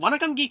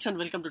வணக்கம் Geeks and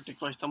welcome to tech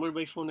voice Tamil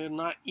by phone.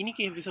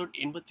 இன்னைக்கு episode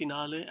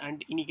 84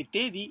 and இன்னைக்கு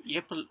தேதி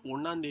ஏப்ரல்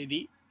 1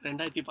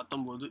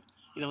 2019.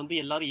 இதை வந்து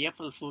எல்லாரும்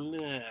ஏப்ரல் ஃபுல்னு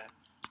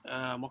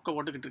மொக்கை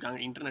போட்டுக்கிட்டு இருக்காங்க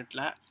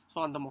இன்டர்நெட்டில். ஸோ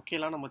அந்த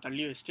மொக்கையெல்லாம் நம்ம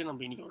தள்ளி வச்சுட்டு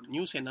நம்ம இன்னைக்கு ஒரு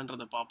நியூஸ்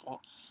என்னன்றதை பார்ப்போம்.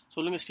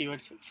 சொல்லுங்கள்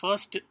ஸ்டீவர்ட்ஸ்.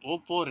 ஃபர்ஸ்ட்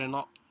ஓப்போ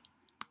ரெனோ,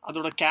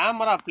 அதோட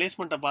கேமரா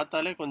பிளேஸ்மெண்ட்டை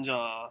பார்த்தாலே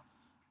கொஞ்சம்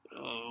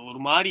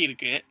ஒரு மாதிரி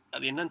இருக்கு.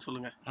 அது என்னன்னு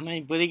சொல்லுங்க. ஆனால்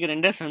இப்போதைக்கு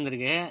ரெண்டர்ஸ்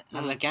வந்திருக்கு.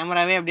 அதில்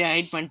கேமராவே அப்படியே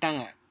ஹைட்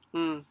பண்ணிட்டாங்க.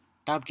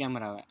 டாப்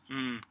கேமராவை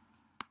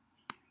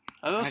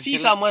அதான்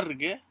சீசா மாதிரி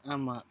இருக்கு.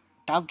 ஆமாம்,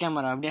 டாப்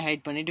கேமரா அப்படியே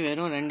ஹைட் பண்ணிட்டு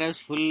வெறும் ரெண்டர்ஸ்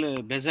ஃபுல்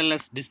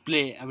bezel-less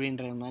டிஸ்பிளே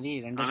அப்படின்ற மாதிரி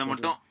ரெண்டர்ஸ்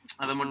மட்டும்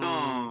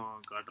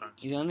காட்டுறாங்க.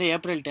 இது வந்து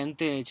ஏப்ரல்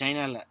 10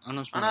 சைனால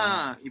அனௌன்ஸ்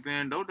பண்ணாங்க. இப்போ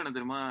என் டவுட் என்ன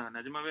தெரியுமா,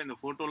 நிஜமாவே இந்த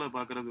போட்டோல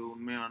பாக்குறது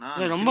உண்மையானா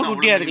ரொம்ப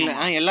குட்டியா இருக்குல்ல?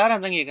 எல்லாரும்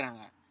அதான்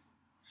கேக்குறாங்க.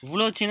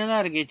 இவ்வளவு சின்னதா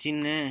இருக்கு.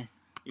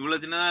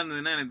 இவ்வளவு சின்னதா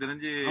இருந்ததுன்னா எனக்கு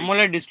தெரிஞ்சு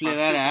AMOLED டிஸ்பிளே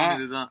வேற.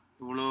 இதுதான்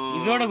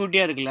இதோட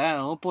குட்டியா இருக்குல்ல.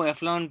 OPPO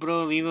F11 Pro,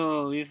 Vivo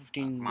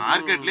V50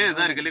 மார்க்கெட்லயே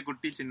இதுதான் இருக்கலே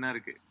குட்டி சின்ன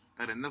இருக்கு.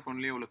 வேற எந்த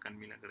போன்லயும் இவ்வளவு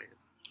கம்மியா கிடையாது.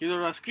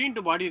 இதோட ஸ்கிரீன்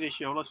டு பாடி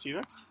ரேஷியோ எவ்வளவு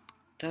ஸ்டீவர்ட்ஸ்?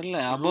 தெரியல.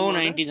 above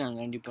 90 தான்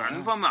கண்டிப்பா.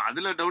 கன்ஃபார்ம்,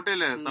 அதுல டவுட்டே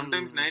இல்ல.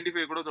 சம்டைம்ஸ்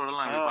 95 கூட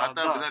தொடலாம். இது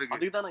பார்த்தா அப்படிதான் இருக்கு.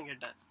 அதுக்கு தான் நான்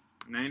கேட்டேன்.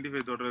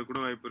 95 தொடறது கூட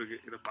வாய்ப்பு இருக்கு.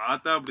 இத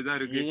பார்த்தா அப்படிதான்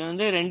இருக்கு. இது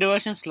வந்து ரெண்டு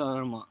வெர்ஷன்ஸ்ல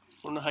வருமா.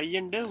 ஒன்னு ஹை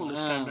எண்ட்,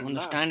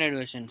 ஒன்னு ஸ்டாண்டர்ட்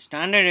வெர்ஷன்.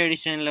 ஸ்டாண்டர்ட்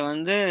எடிஷன்ல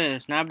வந்து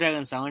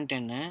Snapdragon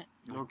 710.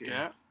 ஓகே.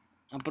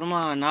 அப்புறமா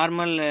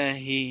நார்மல்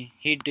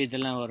ஹீட்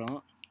இதெல்லாம் வரும்,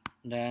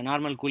 இந்த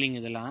நார்மல் கூலிங்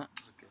இதெல்லாம்.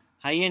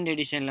 ஹை எண்ட்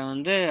எடிஷனில்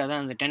வந்து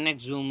அதான் அந்த 10x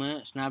ஜூமு,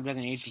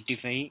 Snapdragon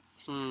 855,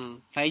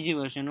 5G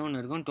வெர்ஷனும் ஒன்று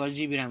இருக்கும்,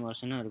 12GB RAM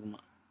வெர்ஷனும் இருக்குமா.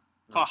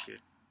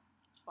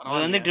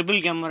 அது வந்து ட்ரிபிள்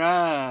கேமரா.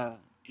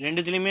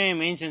 ரெண்டுத்துலேயுமே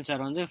மெயின்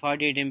சென்சார் வந்து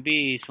 48MP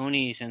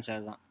சோனி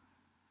சென்சார் தான்.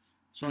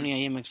 சோனி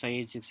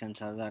IMX586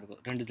 சென்சார் தான்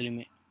இருக்கும்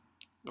ரெண்டுத்துலேயுமே.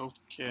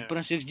 ஓகே.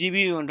 அப்புறம்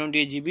 6GB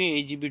 128GB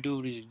 8GB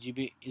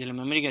 256GB. இதில்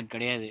மெமரி கார்டு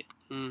கிடையாது.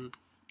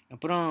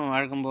 அப்புறம்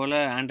வழக்கம் போல்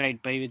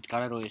Android by with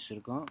colour OS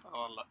இருக்கும்.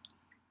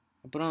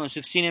 அப்புறம்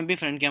 16MP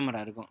ஃப்ரண்ட் கேமரா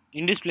இருக்கும்.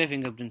 இன்டிஸ்பிளே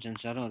ஃபிங்கர் பிரிண்ட்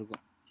சென்சாரும்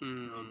இருக்கும்.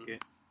 ஓகே.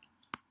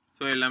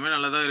 ஸோ எல்லாமே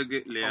நல்லா தான் இருக்கு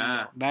இல்லையா?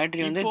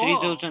 பேட்டரி வந்து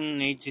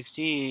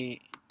 3860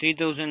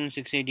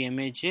 3680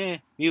 mAh,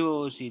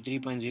 VOC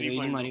 3.0.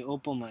 இது மாதிரி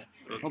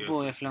OPPO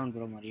F11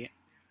 Pro மாதிரியே.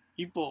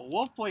 இப்போ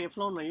OPPO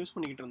F11 நான் யூஸ்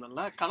பண்ணிக்கிட்டு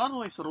இருந்தேன்ல, கலர்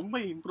வாய்ஸ் ரொம்ப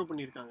இம்ப்ரூவ்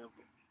பண்ணியிருக்காங்க.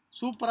 இப்போ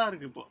சூப்பரா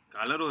இருக்கு. இப்போ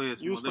கலர்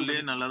ஓஎஸ்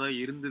முதல்ல நல்லா தான்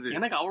இருந்தது.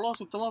 எனக்கு அவ்வளோ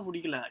சுத்தமா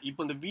பிடிக்கல.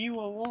 இப்போ இந்த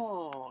விவோ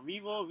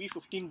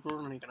V15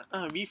 Pro நினைக்கிறேன்,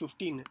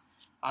 V15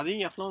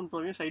 அதையும் F11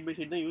 Proவையும் சைட் பை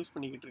சைட் தான் யூஸ்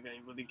பண்ணிக்கிட்டு இருக்கேன்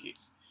இப்போதைக்கு.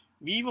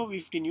 விவோ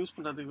V15 யூஸ்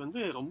பண்றதுக்கு வந்து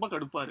ரொம்ப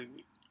கடுப்பா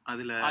இருக்கு.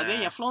 அதுல அதே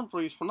F11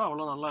 Pro யூஸ் பண்ணா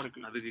அவ்வளவு நல்லா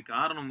இருக்கு. அதுக்கு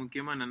காரணம்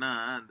முக்கியமா என்னன்னா,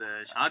 அந்த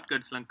ஷார்ட்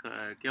கட்ஸ் எல்லாம்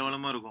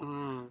கேவலமா இருக்கும்.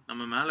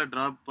 நம்ம மேல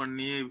டிராப்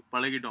பண்ணி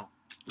பழகிட்டோம்.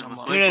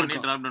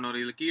 டிராப் பண்ண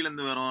வரும், இல்ல கீழ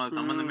இருந்து வரும்,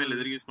 சம்பந்தமே இல்ல.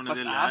 யூஸ்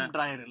பண்ணதே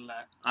இல்ல.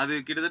 அது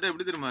கிட்டத்தட்ட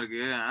எப்படி தெரியுமா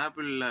இருக்கு,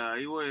 ஆப்பிள்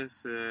iOS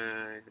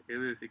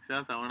எது 6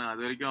 or 7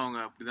 அது வரைக்கும்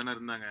அவங்க அப்படித்தானே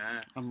இருந்தாங்க.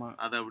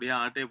 அதை அப்படியே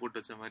ஆட்டையை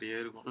போட்டு வச்ச மாதிரியே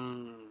இருக்கும்.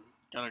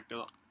 கரெக்ட்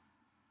தான்.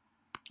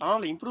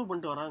 அதனால இம்ப்ரூவ்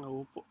பண்ணிட்டு வராங்க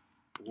ஓப்போ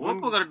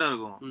கரெக்டா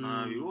இருக்கும்.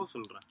 நான் விவோ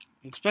சொல்றேன்.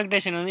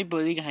 எக்ஸ்பெக்டேஷன் வந்து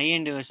இப்போதைக்கு ஹை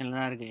எண்ட் வெர்ஷன்ல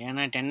தான் இருக்கு.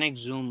 ஏன்னா 10x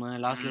zoom,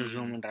 lossless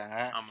ஜூம்ன்றாங்க.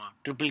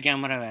 Triple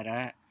camera வேற,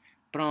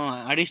 அப்புறம்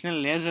அடிஷனல்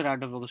லேசர்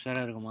ஆட்டோ ஃபோக்கஸ் வேற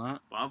இருக்குமா.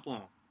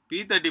 பாப்போம்.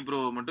 P30 Pro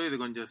மட்டும் இது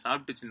கொஞ்சம்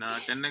சாப்பிட்டுச்சுன்னா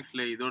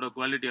 10xல இதோட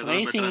குவாலிட்டி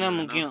பிரைசிங் தான்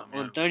முக்கியம்.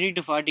 ஒரு 30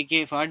 to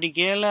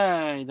 40Kல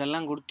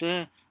இதெல்லாம் கொடுத்து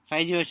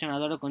 5G வெர்ஷன்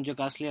அதோட கொஞ்சம்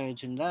காஸ்ட்லியா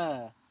வச்சிருந்தா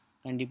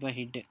கண்டிப்பா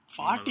ஹிட்.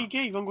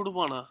 40K இவன்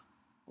கொடுப்பானா?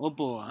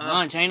 ஓப்போ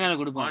சைனால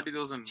கொடுப்பான்.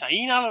 40,000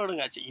 சைனால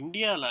விடுங்க,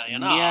 இந்தியால.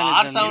 ஏன்னா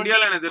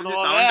இந்தியால எனக்கு தெரிஞ்சு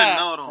 17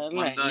 தான் வரும்.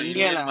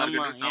 இந்தியால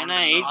ஆமா. ஏன்னா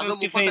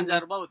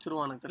 855,000 ரூபாய்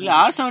வச்சிருவாங்க. இல்ல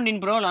R17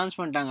 Pro லான்ச்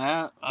பண்ணிட்டாங்க.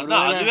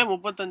 அதுவே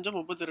 35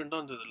 32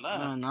 வந்தது இல்ல,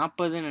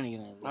 40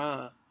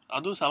 நினைக்கிறேன்.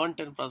 அதுவும்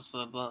 710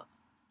 ப்ராசஸர் தான்.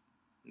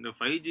 இந்த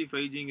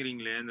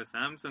 5Gங்கறீங்களே, இந்த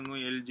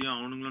சாம்சங்கும் எல்ஜியும்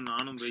அவனுங்களும்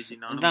நானும் 5G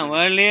தான்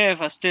வேர்ல்ட்லயே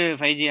first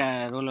 5G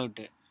roll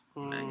out.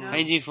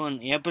 5G phone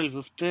April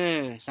 5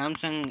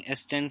 Samsung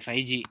S10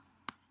 5G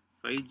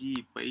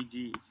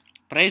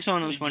price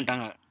announce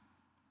பண்ணிட்டாங்க.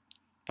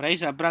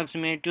 பிரைஸ்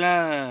அப்ராக்சிமேட்ல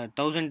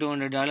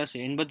 $1,200,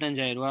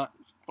 85,000 ரூபாய்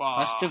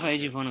ஃபர்ஸ்ட்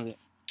 5G ஃபோனுக்கு.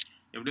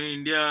 எப்படியும்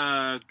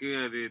இந்தியாவுக்கு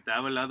அது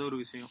தேவையில்லாத ஒரு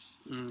விஷயம்.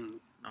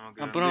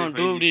 அப்புறம்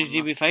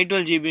 256GB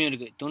 512GB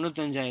இருக்கு,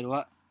 95,000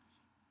 ரூபாய்.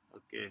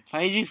 ஓகே.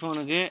 5G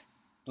ஃபோனுக்கு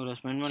இவ்வளவு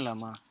ஸ்பெண்ட்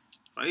பண்ணலாமா?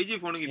 5G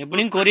ஃபோனுக்கு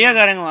எப்படியும்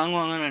கொரியாக்காரங்க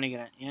வாங்குவாங்கன்னு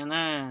நினைக்கிறேன். ஏன்னா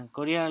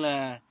கொரியால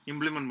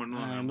இம்ப்ளிமெண்ட்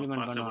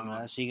பண்ணுவாங்க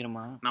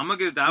சீக்கிரமா.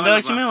 நமக்கு இந்த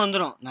வருஷமே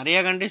வந்துடும். நிறைய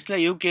கண்ட்ரீஸ்ல,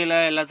 யூகேல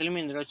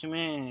எல்லாத்துலயுமே இந்த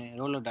வருஷமே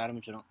ரோல் அவுட்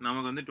ஆரம்பிச்சிடும்.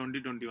 நமக்கு வந்து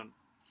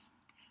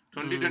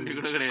 2020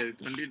 கூட கிடையாது.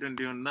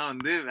 2021 தான்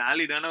வந்து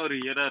வேலிடான ஒரு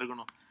இயரா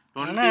இருக்கணும்.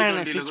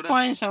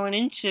 6.7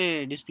 இன்ச்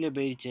டிஸ்பிளே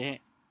போயிடுச்சு.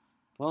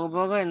 போக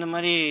போக இந்த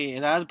மாதிரி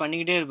ஏதாவது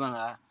பண்ணிக்கிட்டே இருப்பாங்க.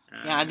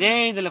 அதே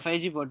இதுல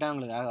 5G போட்டா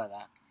உங்களுக்கு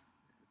ஆகாதா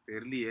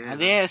தெரியலையே.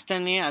 அதே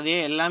S10 அதே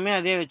எல்லாமே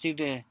அதே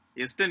வச்சுக்கிட்டு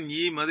S10e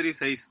மாதிரி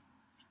சைஸ்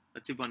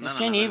வச்சு பண்ணா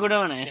S10e கூட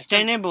வேணாம்,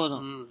 S10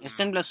 போதும்.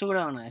 S10 Plus கூட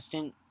வேணாம்,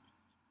 S10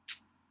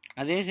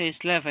 அதே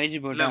சைஸ்ல 5G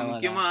போட்டா.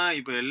 முக்கியமா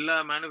இப்ப எல்லா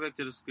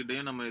மேனுஃபேக்சரர்ஸ்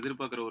கிட்டயும் நம்ம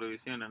எதிர்பார்க்கிற ஒரு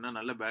விஷயம் என்னன்னா,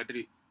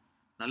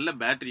 நல்ல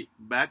பேட்டரி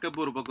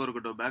பேக்கப் ஒரு பக்கம்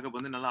இருக்கட்டும். பேக்கப்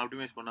வந்து நல்லா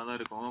ஆப்டிமைஸ் பண்ணாதான்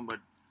இருக்கும்.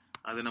 பட்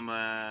அது நம்ம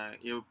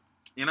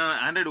ஏன்னா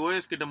ஆண்ட்ராய்டு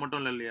ஓஎஸ் கிட்ட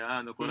மட்டும் இல்லையா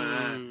அந்த குறை,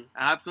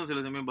 ஆப்ஸும்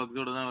சில சமயம்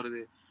பக்ஸோட தான்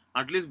வருது.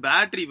 அட்லீஸ்ட்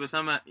பேட்டரி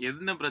பேசாம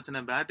என்ன பிரச்சனை,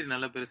 பேட்டரி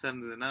நல்லா பெருசா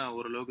இருந்ததுன்னா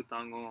ஓரளவுக்கு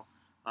தாங்கும்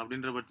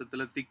அப்படின்ற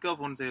பட்சத்துல திக்கா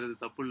போன் செய்யறது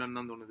தப்பு இல்லைன்னு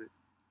தான் தோணுது.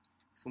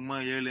 சும்மா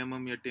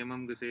 7mm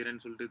 8mm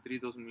செய்யறேன்னு சொல்லிட்டு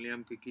 3000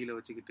 mAh கீழே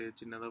வச்சுக்கிட்டு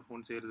சின்னதா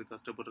போன் செய்யறது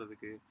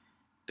கஷ்டப்படுறதுக்கு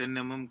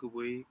 10mm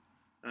போய்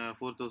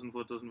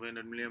 4500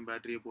 mAh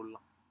பேட்டரியே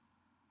போடலாம்.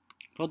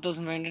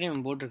 4500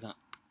 இவன் போட்டிருக்கான்.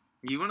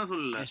 இவனை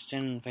சொல்லல,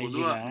 S10 5G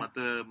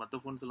மத்த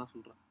போன்ஸ் எல்லாம்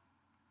சொல்றான்.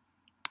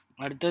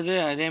 அடுத்தது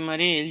அதே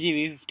மாதிரி LG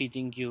V50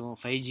 ThinQ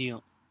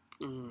 5Gயும்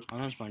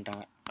அனௌன்ஸ்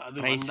பண்ணிட்டாங்க. அது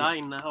வந்தா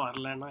என்ன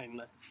வரலன்னா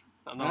என்ன,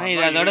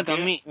 இது அதோட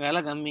கம்மி,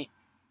 விலை கம்மி.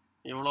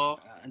 எவ்வளோ?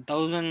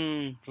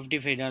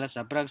 $1055,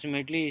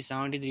 அப்ராக்சிமேட்லி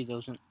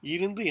 73,000.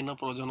 இருந்து என்ன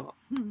பிரயோஜனம்?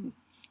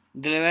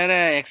 இதுல வேற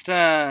extra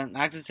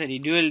accessory,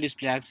 dual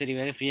display accessory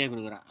வேற ஃப்ரீயா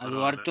கொடுக்குறான். அது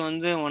ஒர்த்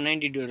வந்து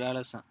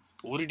 $192 தான்.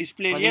 ஒரு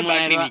டிஸ்பிளேலயே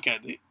பேட்டரி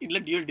நிக்காது, இல்ல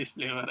டியூவல்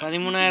டிஸ்பிளே வேற.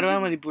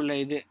 13,000 மதிப்புள்ள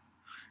இது.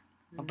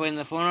 அப்போ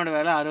இந்த போனோட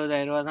விலை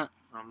 $60,000 தான்.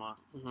 ஆமா,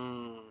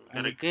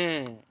 அதுக்கு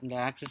இந்த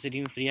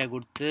ஆக்சசரியும் ஃப்ரீயா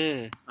கொடுத்து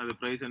அது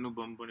பிரைஸ் இன்னும்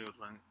பம்ப் பண்ணி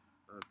விடுறாங்க.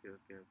 Okay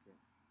okay okay.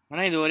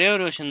 ஆனா இது ஒரே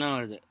ஒரு வெர்ஷன் தான்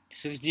வருது,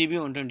 6GB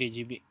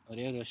 128GB,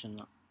 ஒரே ஒரு வெர்ஷன்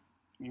தான்.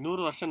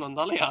 இன்னொரு வெர்ஷன்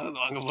வந்தாலும்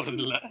யாரும் வாங்க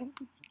போறது இல்ல.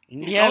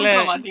 இந்தியால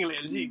பாத்தீங்களா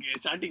எல்ஜிக்கு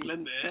ஸ்டார்டிங்ல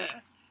இருந்து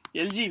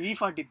LG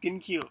V50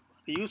 ThinQ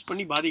யூஸ்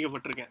பண்ணி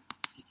பாதிக்கப்பட்டிருக்கேன்,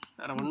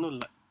 வேற ஒண்ணும்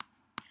இல்ல.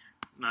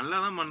 நல்லா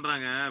தான்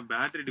பண்றாங்க.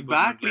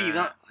 பேட்டரி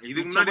தான்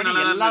இதுக்கு முன்னாடி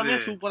நல்லா எல்லாமே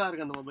சூப்பரா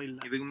இருக்கு அந்த மொபைல்ல.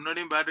 இதுக்கு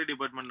முன்னாடியும் பேட்டரி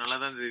டிபார்ட்மெண்ட் நல்லா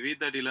தான் இருந்தது.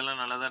 V30 எல்லாம்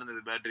நல்லா தான்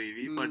இருந்தது பேட்டரி.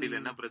 V40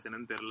 என்ன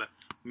பிரச்சனைன்னு தெரியல.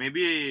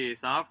 மேபி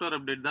சாஃப்ட்வேர்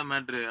அப்டேட் தான்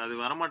மேட்ரு, அது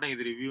வர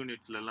மாட்டேங்குது ரிவ்யூ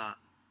நெட்ஸ்ல எல்லாம்.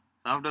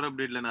 சாஃப்ட்வேர்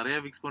அப்டேட்ல நிறைய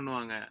ஃபிக்ஸ்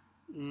பண்ணுவாங்க,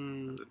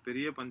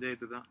 பெரிய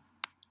பஞ்சாயத்து தான்.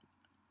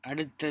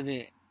 அடுத்தது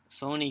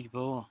சோனிக்கு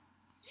போவோம்.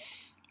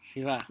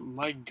 சிவா,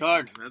 மை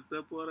காட், என்னத்த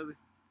போறது,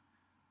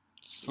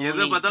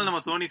 எதை பார்த்தாலும் நம்ம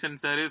சோனி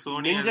சென்சாரு,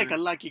 சோனி நெஞ்ச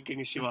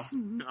கல்லாக்கிக்கங்க சிவா,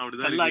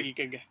 அப்படிதான்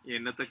கல்லாக்கிக்கங்க.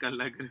 என்னத்த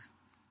கல்லாக்கு,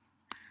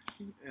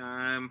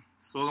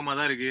 சோகமா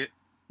தான் இருக்கு.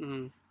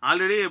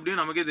 ஆல்ரெடி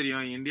எப்படியும் நமக்கே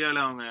தெரியும்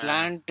இந்தியால அவங்க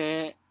பிளான்ட்,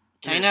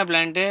 சைனா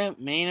பிளான்ட்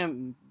மெயினா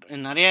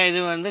நிறைய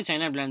இது வந்து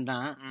சைனா பிளான்ட்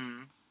தான்.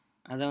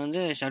 அதை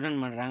வந்து ஷட்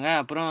டவுன் பண்றாங்க.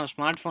 அப்புறம்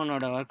ஸ்மார்ட்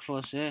போனோட work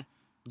force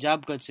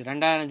job cuts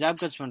 2000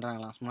 job cuts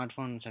பண்றாங்களாம் smart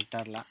phone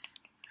செக்டார்ல.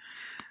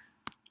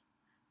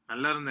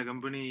 நல்லா இருந்த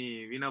கம்பெனி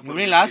வீணா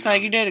போய் லாஸ்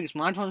ஆகிட்டே இருக்கு.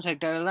 ஸ்மார்ட் போன்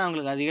செக்டார்ல தான்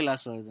அவங்களுக்கு அதிக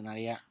லாஸ் வருது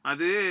நிறைய.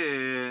 அது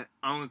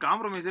அவங்க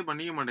காம்ப்ரமைஸே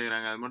பண்ணிக்க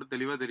மாட்டேங்கிறாங்க, அது மட்டும்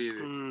தெளிவா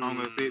தெரியுது.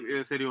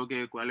 அவங்க சரி ஓகே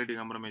குவாலிட்டி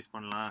காம்ப்ரமைஸ்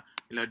பண்ணலாம்,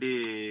 இல்லாட்டி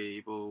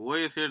இப்போ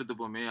ஓஎஸ்ஏ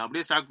எடுத்துப்போமே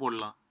அப்படியே ஸ்டாக்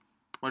போடலாம்,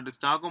 பட்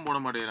ஸ்டாக்கும் போட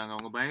மாட்டேங்கிறாங்க.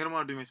 அவங்க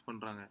பயங்கரமா ஆப்டிமைஸ்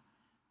பண்றாங்க.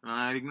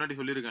 நான் இதுக்கு முன்னாடி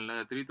சொல்லியிருக்கேன்ல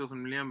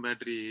 3000 mAh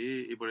பேட்டரி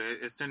இப்போ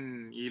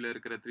S10e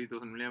இருக்கிற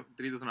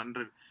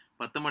 3100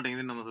 பத்த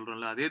மாட்டேங்குதுன்னு நம்ம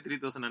சொல்றோம்ல, அதே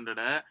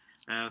 3100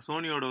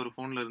 சோனியோட ஒரு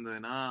போன்ல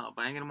இருந்ததுன்னா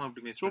பயங்கரமா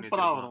ஆப்டிமைஸ் பண்ணி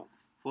வரும்.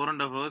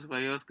 4.5 hours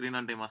 5 hours screen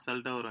on time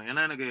அசால்ட்டா வரும்.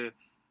 ஏன்னா எனக்கு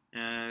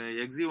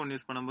XZ1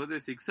 யூஸ் பண்ணும்போது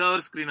 6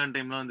 hours ஸ்கிரீன் ஆன்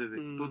டைம்லாம் வந்தது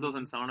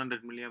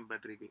 2700 mAh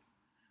பேட்டரிக்கு.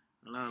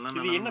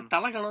 என்ன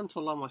தலகணம்னு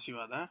சொல்லாமா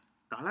சிவாதா?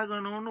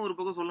 தலகணம்னு ஒரு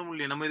பக்கம் சொல்ல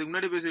முடியல. நம்ம இதுக்கு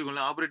முன்னாடி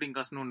பேசியிருக்கோம்ல, ஆப்ரேட்டிங்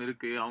காஸ்ட்னு ஒன்று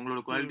இருக்கு, அவங்களோட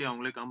குவாலிட்டி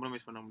அவங்களே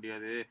காம்ப்ரமைஸ் பண்ண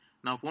முடியாது.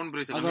 நான் போன்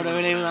பிரைஸ்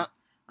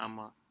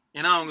ஆமா,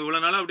 ஏன்னா அவங்க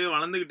இவ்வளவு நாளா அப்படியே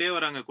வளர்ந்துகிட்டே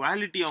வராங்க,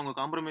 குவாலிட்டி அவங்க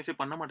காம்ப்ரமைஸே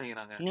பண்ண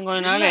மாட்டேங்கிறாங்க.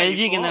 கொஞ்ச நாள்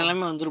எல்ஜிக்கு இந்த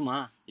நிலைமை வந்துருமா?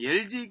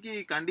 எல்ஜிக்கு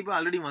கண்டிப்பா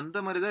ஆல்ரெடி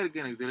வந்த மாதிரி தான்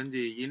இருக்கு எனக்கு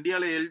தெரிஞ்சு.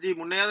 இந்தியால எல்ஜி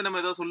முன்னையாவது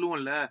நம்ம ஏதாவது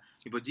சொல்லுவோம்ல,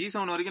 இப்ப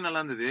G7 வரைக்கும்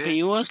நல்லா இருந்தது.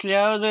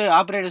 யூஎஸ்லயாவது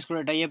ஆபரேட்டர்ஸ்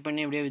கூட டைப்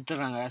பண்ணி அப்படியே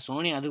வித்துறாங்க.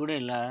 சோனி அது கூட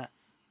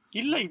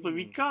இல்ல இப்ப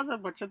விக்காத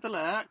பட்சத்துல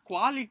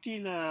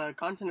குவாலிட்டியில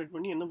கான்சென்ட்ரேட்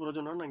பண்ணி என்ன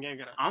பிரயோஜனம்னு நான்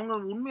கேக்குறேன். அவங்க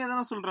உண்மையா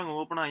தானே சொல்றாங்க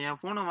ஓப்பனா, என்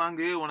போனை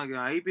வாங்கு, உனக்கு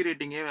ஐபி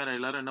ரேட்டிங்கே வேற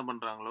எல்லாரும் என்ன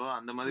பண்றாங்களோ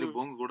அந்த மாதிரி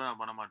போங்க கூட நான்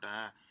பண்ண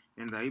மாட்டேன்,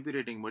 இந்த ஐபி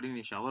ரேட்டிங் படி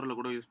நீ ஷவர்ல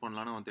கூட யூஸ்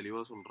பண்ணலாம்னு அவன்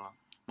தெளிவா சொல்றான்.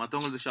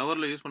 மத்தவங்களுக்கு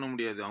ஷவர்ல யூஸ் பண்ண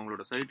முடியாது,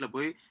 அவங்களோட சைட்ல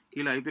போய்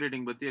கீழே ஐபி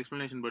ரேட்டிங் பத்தி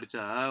எக்ஸ்பிளனேஷன்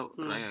படிச்சா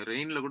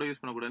ரெயின்ல கூட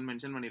யூஸ் பண்ணக்கூடாதுன்னு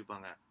மென்ஷன்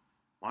பண்ணிருப்பாங்க.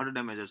 வாட்டர்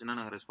டேமேஜ் ஆச்சுன்னா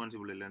நாங்க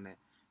ரெஸ்பான்சிபிள் இல்லைன்னு.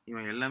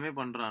 இவன் எல்லாமே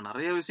பண்றான்,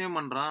 நிறைய விஷயம்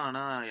பண்றான்,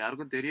 ஆனா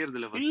யாருக்கும் தெரியறது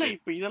இல்ல. இல்ல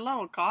இப்ப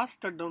இதெல்லாம்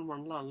காஸ்ட் கட் டவுன்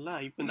பண்ணலாம்ல.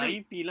 இப்ப இந்த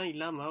ஐபி எல்லாம்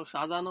இல்லாம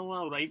சாதாரணமா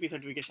ஒரு ஐபி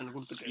சர்டிபிகேஷன்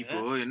கொடுத்துட்டு இப்போ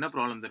என்ன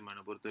ப்ராப்ளம் தெரியுமா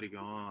என்ன பொறுத்த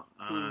வரைக்கும்,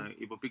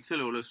 இப்போ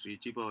பிக்சல் எவ்வளவு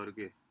சீப்பா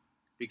இருக்கு,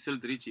 பிக்சல்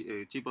 3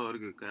 சீப்பா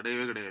இருக்கு,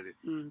 கிடையவே கிடையாது.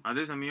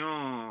 அதே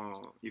சமயம்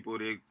இப்போ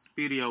ஒரு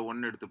எக்ஸ்பீரியா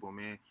 1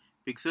 எடுத்துப்போமே,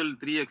 பிக்சல்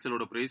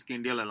 3XL பிரைஸ்க்கு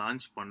இந்தியால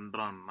லான்ச்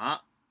பண்றான்னா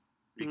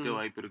விற்க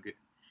வாய்ப்பு இருக்கு.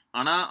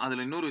 ஆனா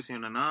அதுல இன்னொரு விஷயம்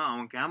என்னன்னா,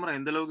 அவன் கேமரா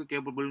எந்த அளவுக்கு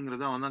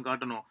கேப்பபிள்ங்கிறத அவன் தான்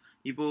காட்டணும்.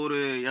 இப்போ ஒரு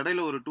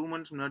இடையில ஒரு 2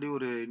 months முன்னாடி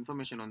ஒரு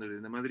இன்ஃபர்மேஷன் வந்தது,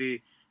 இந்த மாதிரி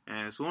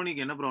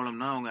சோனிக்கு என்ன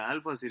ப்ராப்ளம்னா, அவங்க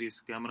ஆல்பா சீரிஸ்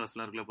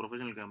கேமராஸ்லாம் இருக்குல்ல,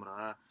 ப்ரொஃபஷனல் கேமரா,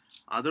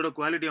 அதோட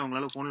குவாலிட்டி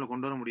அவங்களால போன்ல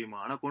கொண்டு வர முடியுமா?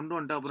 ஆனா கொண்டு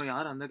வந்துட்டு அப்புறம்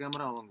யார் அந்த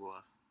கேமரா வாங்குவா?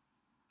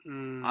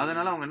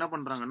 அதனால அவங்க என்ன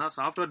பண்றாங்கன்னா,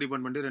 சாஃப்ட்வேர்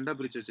டிபார்ட்மெண்ட் 2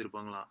 பிரிச்சு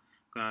வச்சிருப்பாங்களாம்.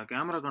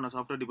 கேமராக்கான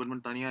சாஃப்ட்வேர்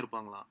டிபார்ட்மெண்ட் தனியா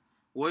இருப்பாங்களாம்,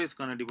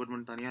 ஓஎஸ்கான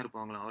டிபார்ட்மெண்ட் தனியா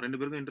இருப்பாங்களாம். 2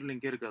 பேருக்கும்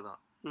இன்டர்லிங்கே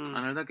இருக்காதான்.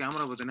 அதனாலதான்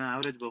கேமரா பார்த்தீங்கன்னா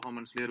ஆவரேஜ்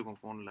பெர்ஃபார்மன்ஸ்லயே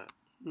இருக்கும் போன்ல.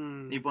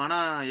 இப்போ ஆனா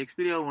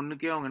எக்ஸ்பீரியா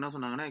 1க்கே அவங்க என்ன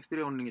சொன்னாங்கன்னா,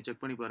 எக்ஸ்பீரியா 1 நீங்க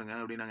செக் பண்ணி பாருங்க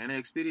அப்படின்னாங்க. ஏன்னா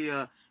எக்ஸ்பீரியா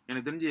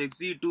எனக்கு தெரிஞ்சு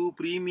XZ2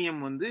 பிரீமியம்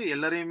வந்து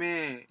எல்லாரையுமே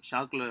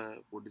ஷாக்ல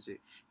போட்டுச்சு.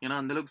 ஏன்னா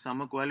அந்த அளவுக்கு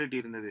செம குவாலிட்டி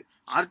இருந்தது.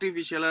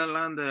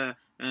 ஆர்டிபிஷியலா அந்த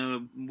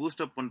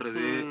பூஸ்ட் அப்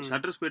பண்றது,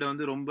 ஷட்டர் ஸ்பீடை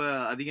வந்து ரொம்ப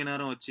அதிக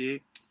நேரம் வச்சு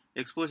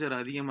எக்ஸ்போஜர்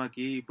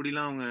அதிகமாக்கி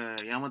இப்படிலாம் அவங்க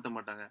ஏமாத்த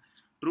மாட்டாங்க.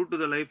 ட்ரூ டு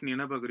த லைஃப் நீ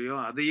என்ன பாக்குறியோ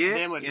அதையே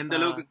எந்த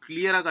அளவுக்கு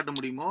கிளியரா காட்ட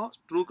முடியுமோ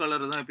ட்ரூ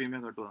கலர் தான் எப்பயுமே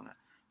காட்டுவாங்க.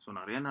 ஸோ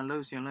நிறைய நல்ல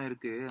விஷயம்லாம்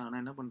இருக்கு. ஆனா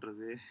என்ன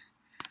பண்றது,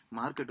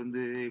 மார்க்கெட்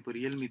வந்து இப்போ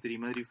ரியல்மி 3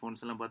 மாதிரி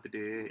போன்ஸ் எல்லாம்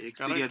பார்த்துட்டு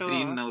Xperia 3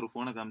 நான் ஒரு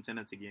போனை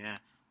காமிச்சேன்னு வச்சுக்கேன்,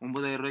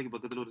 9,000 ரூபாய்க்கு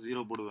பக்கத்துல ஒரு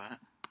 0 போடுவேன்,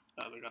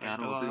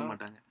 யாரும் ஒத்துக்க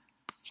மாட்டாங்க.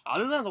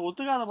 அதுதான் அந்த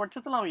ஒத்துக்காத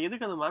பட்சத்துல அவன்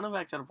எதுக்கு அதை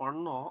மேனுஃபேக்சர்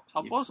பண்ணணும்?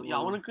 சப்போஸ்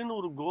அவனுக்குன்னு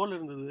ஒரு கோல்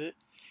இருந்தது,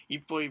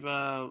 இப்போ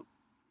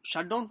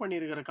ஷட் டவுன்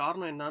பண்ணியிருக்கிற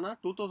காரணம் என்னன்னா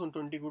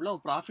 2020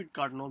 அவன் ப்ராஃபிட்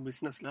காட்டணும்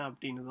பிசினஸ்ல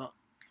அப்படின்னு தான்.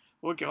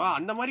 ஓகேவா?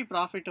 அந்த மாதிரி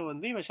ப்ராஃபிட்டை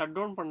வந்து இவன் ஷட்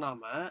டவுன்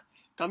பண்ணாம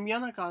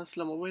கம்மியான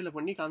காசுல மொபைல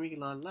பண்ணி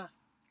காமிக்கலாம்ல.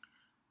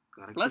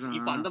 பிளஸ்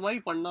இப்ப அந்த மாதிரி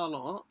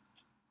பண்ணாலும்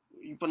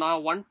இப்ப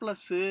நான் ஒன்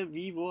பிளஸ்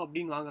விவோ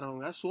அப்படின்னு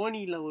வாங்குறவங்க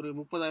சோனில ஒரு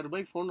 30,000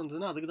 ரூபாய்க்கு போன்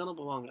வந்ததுன்னா அதுக்கு தானே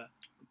போவாங்க.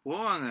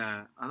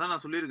 அதான்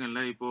நான்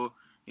சொல்லியிருக்கேன்ல, இப்போ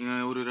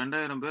ஒரு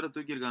 2,000 பேரை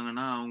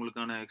தூக்கியிருக்காங்கன்னா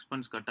அவங்களுக்கான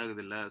எக்ஸ்பென்ஸ் கட்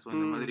ஆகுது இல்ல. ஸோ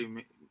இந்த மாதிரி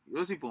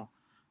யோசிப்போம்,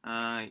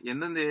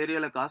 எந்தெந்த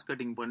ஏரியால காஸ்ட்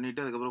கட்டிங்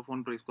பண்ணிட்டு அதுக்கப்புறம்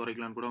ஃபோன் ப்ரைஸ்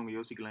குறைக்கலான்னு கூட அவங்க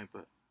யோசிக்கலாம்.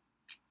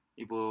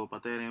 இப்போ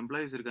 10,000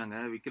 எம்ப்ளாயிஸ் இருக்காங்க,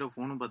 விற்கிற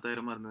ஃபோனும்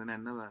 10,000 இருந்ததுன்னா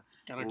என்ன,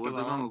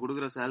 ஒவ்வொருத்தருக்கும் அவங்க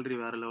கொடுக்குற சேலரி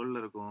வேற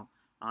லெவல்ல இருக்கும்.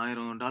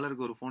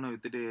 $1,000 ஒரு ஃபோனை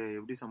வித்துட்டு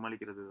எப்படி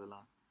சமாளிக்கிறது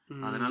இதெல்லாம்?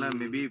 அதனால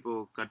மேபி இப்போ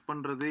கட்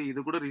பண்றது இது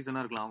கூட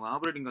ரீசனா இருக்கலாம். அவங்க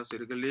ஆப்ரேட்டிங் காஸ்ட்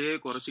இருக்கலே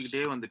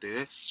குறைச்சிக்கிட்டே வந்துட்டு,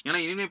 ஏன்னா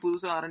இனிமே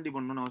புதுசா R&D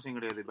பண்ணணும்னு அவசியம்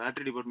கிடையாது.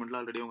 பேட்டரி டிபார்ட்மெண்ட்ல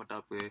ஆல்ரெடி அவங்க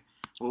டாப்,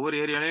 ஒவ்வொரு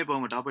ஏரியாலையும் இப்போ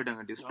அவங்க டாப்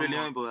ஆயிட்டாங்க,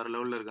 டிஸ்பிளேலயும் இப்போ வேற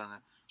லெவல்ல இருக்காங்க.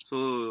 ஸோ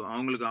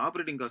அவங்களுக்கு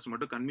ஆப்ரேட்டிங் காஸ்ட்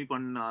மட்டும் கம்மி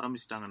பண்ண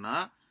ஆரம்பிச்சிட்டாங்கன்னா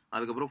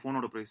அதுக்கப்புறம்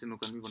ஃபோனோட பிரைஸ்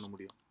இன்னும் கம்மி பண்ண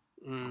முடியும்.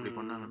 அப்படி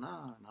பண்ணாங்கன்னா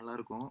நல்லா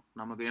இருக்கும்.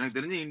 நமக்கு எனக்கு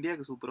தெரிஞ்ச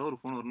இந்தியாவுக்கு சூப்பரா ஒரு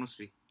ஃபோன் வரணும்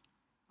ஸ்ரீ.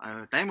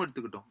 டைம்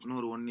எடுத்துக்கிட்டோம், இன்னும்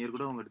ஒரு 1 இயர்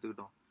கூட அவங்க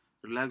எடுத்துக்கிட்டோம்.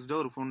 ரிலாக்ஸ்டா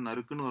ஒரு ஃபோன்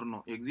நறுக்குன்னு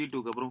வரணும்.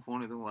 X2க்கு அப்புறம்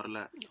ஃபோன் எதுவும் வரல.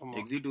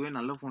 X2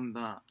 நல்ல ஃபோன்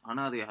தான்,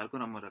 ஆனா அதை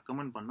யாருக்கும் நம்ம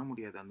ரெக்கமெண்ட் பண்ண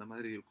முடியாது. அந்த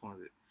மாதிரி இருக்கும்,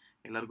 அது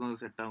எல்லாருக்கும்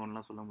செட்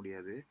ஆகும்லாம் சொல்ல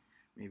முடியாது.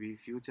 மேபி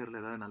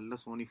ஃபியூச்சர்ல ஏதாவது நல்ல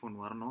சோனி ஃபோன்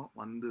வரணும்,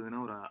 வந்ததுன்னா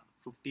ஒரு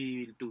 50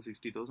 to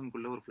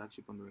 60,000 ஒரு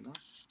ஃபிளாக்ஷிப் வந்ததுன்னா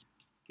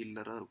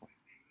கில்லரா இருக்கும்,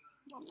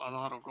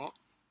 நல்லாதான் இருக்கும்.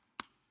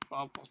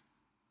 பார்ப்போம்.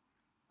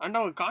 அண்ட்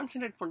அவங்க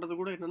கான்சென்ட்ரேட் பண்றது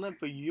கூட என்னன்னா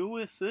இப்போ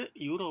US,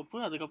 யூரோப்பு,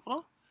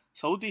 அதுக்கப்புறம்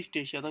சவுத் ஈஸ்ட்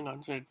ஏஷியா தான்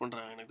கான்சென்ட்ரேட்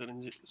பண்றாங்க எனக்கு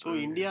தெரிஞ்சு. ஸோ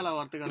இந்தியாவில்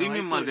வரதுக்கு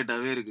பிரீமியம்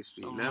மார்க்கெட்டாவே இருக்கு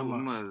ஸ்ரீல.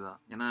 உண்மை அதுதான்.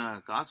 ஏன்னா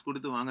காசு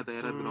கொடுத்து வாங்க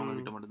தயாரா இருக்கிறவங்க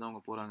கிட்ட மட்டும் தான்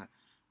அவங்க போறாங்க.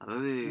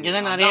 அதாவது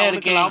இங்கதான் நிறைய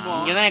இருக்கு,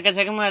 இங்கதான்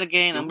எக்கச்சக்கமா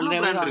இருக்கு, நம்மள்ட்ட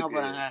வாங்க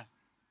போறாங்க.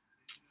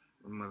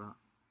 உண்மைதான்.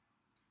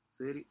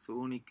 சரி,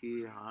 சோனிக்கு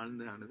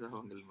ஆழ்ந்த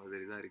அனுதாபங்கள்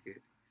மாதிரி தான் இருக்கு.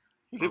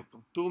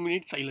 2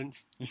 minutes சைலன்ஸ்.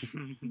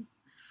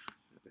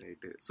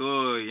 ரைட். சோ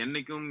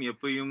என்னைக்கும்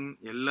எப்பயும்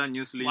எல்லா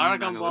நியூஸ்லயும்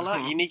வழக்கம்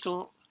போல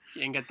இன்னைக்கும்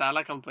எங்க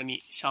தலை கம்பெனி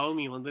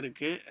Xiaomi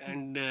வந்திருக்கு.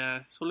 அண்ட்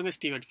சொல்லுங்க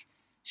stewards,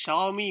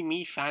 Xiaomi Mi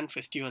Fan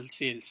Festival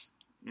sales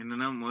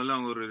என்னன்னா முதல்ல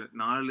அவங்க ஒரு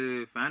 4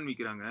 ஃபேன்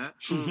விக்கிறாங்க.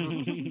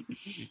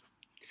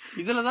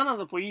 இதுலதான்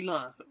அந்த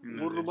பொய்லாம்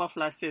 ₹1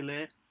 ஃபிளாஷ் சேலு.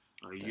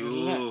 ஐயோ,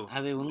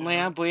 அது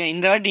உண்மையா போய்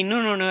இந்த வாட்டி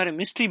இன்னொன்னு வேற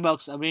மிஸ்ட்ரி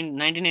பாக்ஸ் அப்படின்னு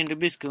 99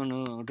 rupeesக்கு ஒன்று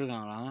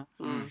விட்டுருக்காங்களாம்.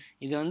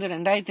 இது வந்து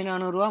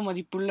 2,400 ரூபா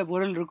மதிப்புள்ள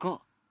பொருள் இருக்கும்.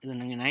 இது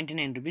நீங்க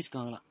 99 rupeesக்கு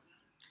வாங்கலாம்.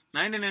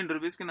 99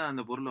 rupeesக்கு நான்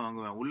அந்த பொருளை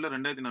வாங்குவேன். உள்ள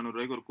 2,400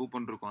 ரூபாய்க்கு ஒரு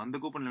கூப்பன் இருக்கும். அந்த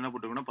கூப்பன் என்ன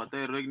போட்டுருக்கோம்னா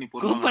 10,000 ரூபாய்க்கு நீ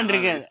பொருள் கூப்பன்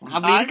இருக்கு.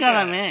 அப்படி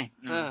இருக்காதாமே?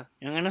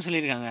 இவங்க என்ன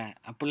சொல்லியிருக்காங்க,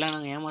 அப்படிலாம்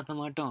நாங்க ஏமாத்த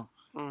மாட்டோம்,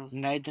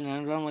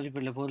 2,400 ரூபா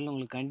மதிப்புள்ள பொருள்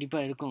உங்களுக்கு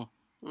கண்டிப்பா இருக்கும்.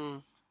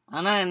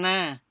 ஆனா என்ன,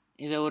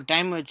 இதை ஒரு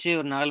டைம் வச்சு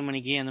ஒரு 4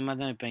 மணிக்கு அந்த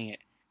மாதிரி தான் வைப்பாங்க.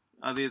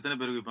 அது எத்தனை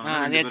பேருக்கு வைப்பாங்க?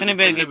 அது எத்தனை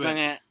பேருக்கு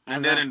வைப்பாங்க?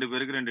 2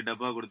 பேருக்கு 2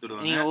 டப்பா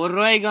கொடுத்துடுவாங்க. நீங்க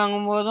 ₹1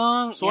 வாங்கும் போதும்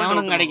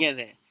எவனுக்கும்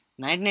கிடைக்காது,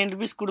 99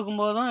 rupees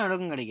கொடுக்கும் போதும்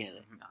எவனுக்கும்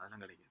கிடைக்காது.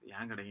 அதெல்லாம் கிடைக்காது.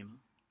 ஏன் கிடைக்கணும்?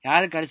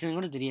 யாருக்கு கிடைச்சதுன்னு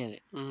கூட தெரியாது,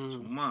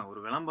 சும்மா ஒரு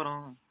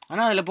விளம்பரம்.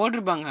 ஆனா அதுல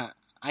போட்டிருப்பாங்க,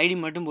 ஐடி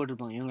மட்டும்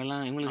போட்டிருப்பாங்க,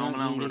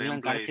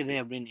 இவங்களுக்கு கிடைச்சது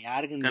அப்படின்னு.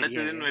 யாருக்கும்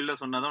கிடைச்சதுன்னு வெளில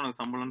சொன்னாதான் உனக்கு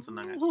சம்பளம்னு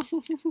சொன்னாங்க.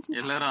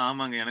 எல்லாரும்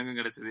ஆமாங்க எனக்கும்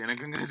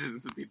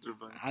கிடைச்சது சுத்திட்டு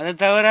இருப்பாங்க. அதை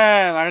தவிர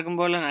வழக்கம்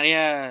போல நிறைய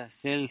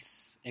சேல்ஸ்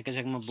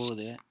எக்கச்சக்கமா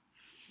போகுது.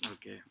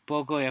 ஓகே,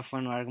 போக்கோ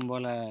F1 வழக்கம்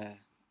போல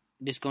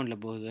டிஸ்கவுண்ட்ல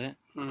போகுது.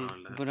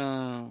 அப்புறம்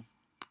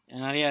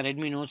நிறைய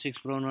Redmi Note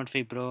 6 Pro, Note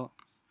 5 Pro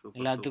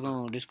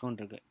எல்லாத்துக்கும்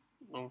டிஸ்கவுண்ட் இருக்கு.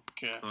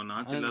 ஓகே,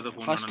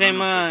 ஃபர்ஸ்ட்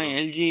டைமா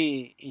LG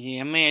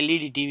MI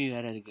LED டிவி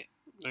வேற இருக்கு.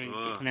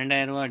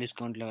 2,000 ரூபா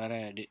டிஸ்கவுண்ட்ல வேற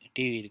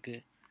டிவி இருக்கு.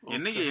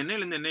 என்னையில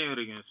இருந்து என்ன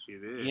வரைக்கும்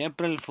இது?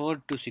 April 4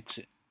 to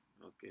 6.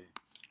 ஓகே,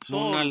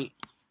 3 நாள்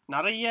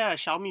நிறைய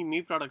Xiaomi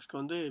Mi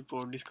ப்ராடக்ட்ஸ்க்கு வந்து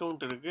இப்போ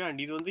டிஸ்கவுண்ட் இருக்கு.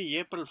 அண்ட் இது வந்து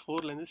April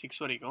 4ல இருந்து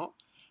 6 வரைக்கும்.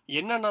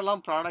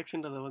 என்னென்னலாம்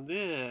ப்ராடக்ட்ஸ்ன்றதை வந்து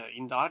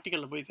இந்த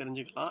ஆர்டிக்கல்ல போய்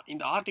தெரிஞ்சுக்கலாம்.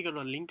 இந்த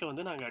ஆர்டிக்கலோட லிங்கை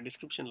வந்து நாங்கள்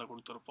டிஸ்கிரிப்ஷன்ல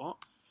கொடுத்துருப்போம்.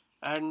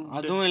 அண்ட்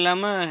அதுவும்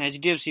இல்லாம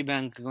HDFC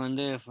பேங்க்கு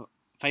வந்து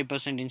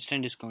 5%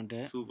 இன்ஸ்டன்ட் டிஸ்கவுண்ட்.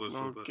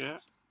 ஓகே,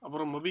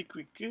 அப்புறம்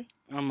மொபிக்விக்கு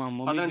ஆமா,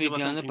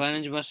 மொபிக்விக்ல வந்து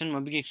 15%,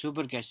 மொபிக்விக்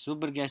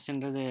சூப்பர்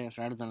கேஷ்ன்றது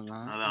ஃப்ராட் தான்.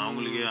 அது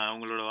அவங்களுக்கு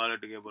அவங்களோட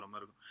வாலெட்டுக்கே போற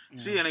மாதிரி இருக்கும்.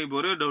 சரி, எனக்கு இப்போ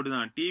ஒரே டவுட்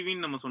தான்.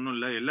 டிவின்னு நம்ம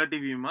சொன்னோம்ல, எல்லா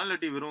டிவியுமா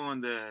இல்லாட்டி வெறும்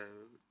அந்த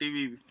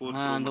டிவி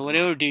 4 அந்த ஒரே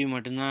ஒரு டிவி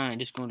மட்டும்தான்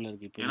டிஸ்கவுண்ட்ல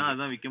இருக்கு இப்போ. ஏன்னா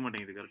அதான் விற்க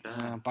மாட்டேங்குது கரெக்டா.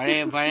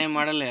 பழைய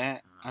மாடல்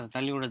அதை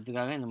தள்ளி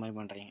விடுறதுக்காக இந்த மாதிரி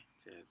பண்றீங்க.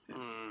 சரி.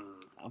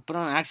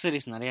 அப்புறம்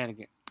ஆக்சசரிஸ் நிறைய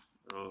இருக்கு.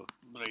 ஓ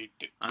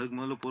ரைட், அதுக்கு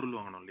முதல்ல பொருள்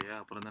வாங்கணும் இல்லையா,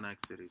 அப்புறம் தானே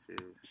ஆக்சசரிஸ்.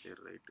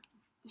 சரி ரைட்.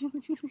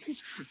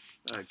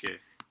 ஓகே,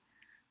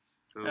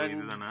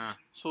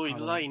 ஸோ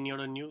இதுதான்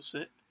இன்னையோட நியூஸ்.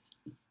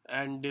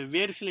 அண்ட்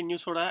வேறு சில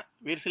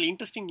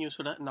இன்ட்ரெஸ்டிங்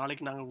நியூஸோட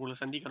நாளைக்கு நாங்கள் உங்களை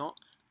சந்திக்கிறோம்.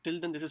 டில்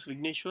then this is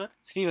Vigneshwar,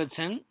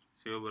 Srivatsan,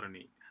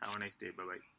 சிவபுரணி. Have a nice day. Bye bye.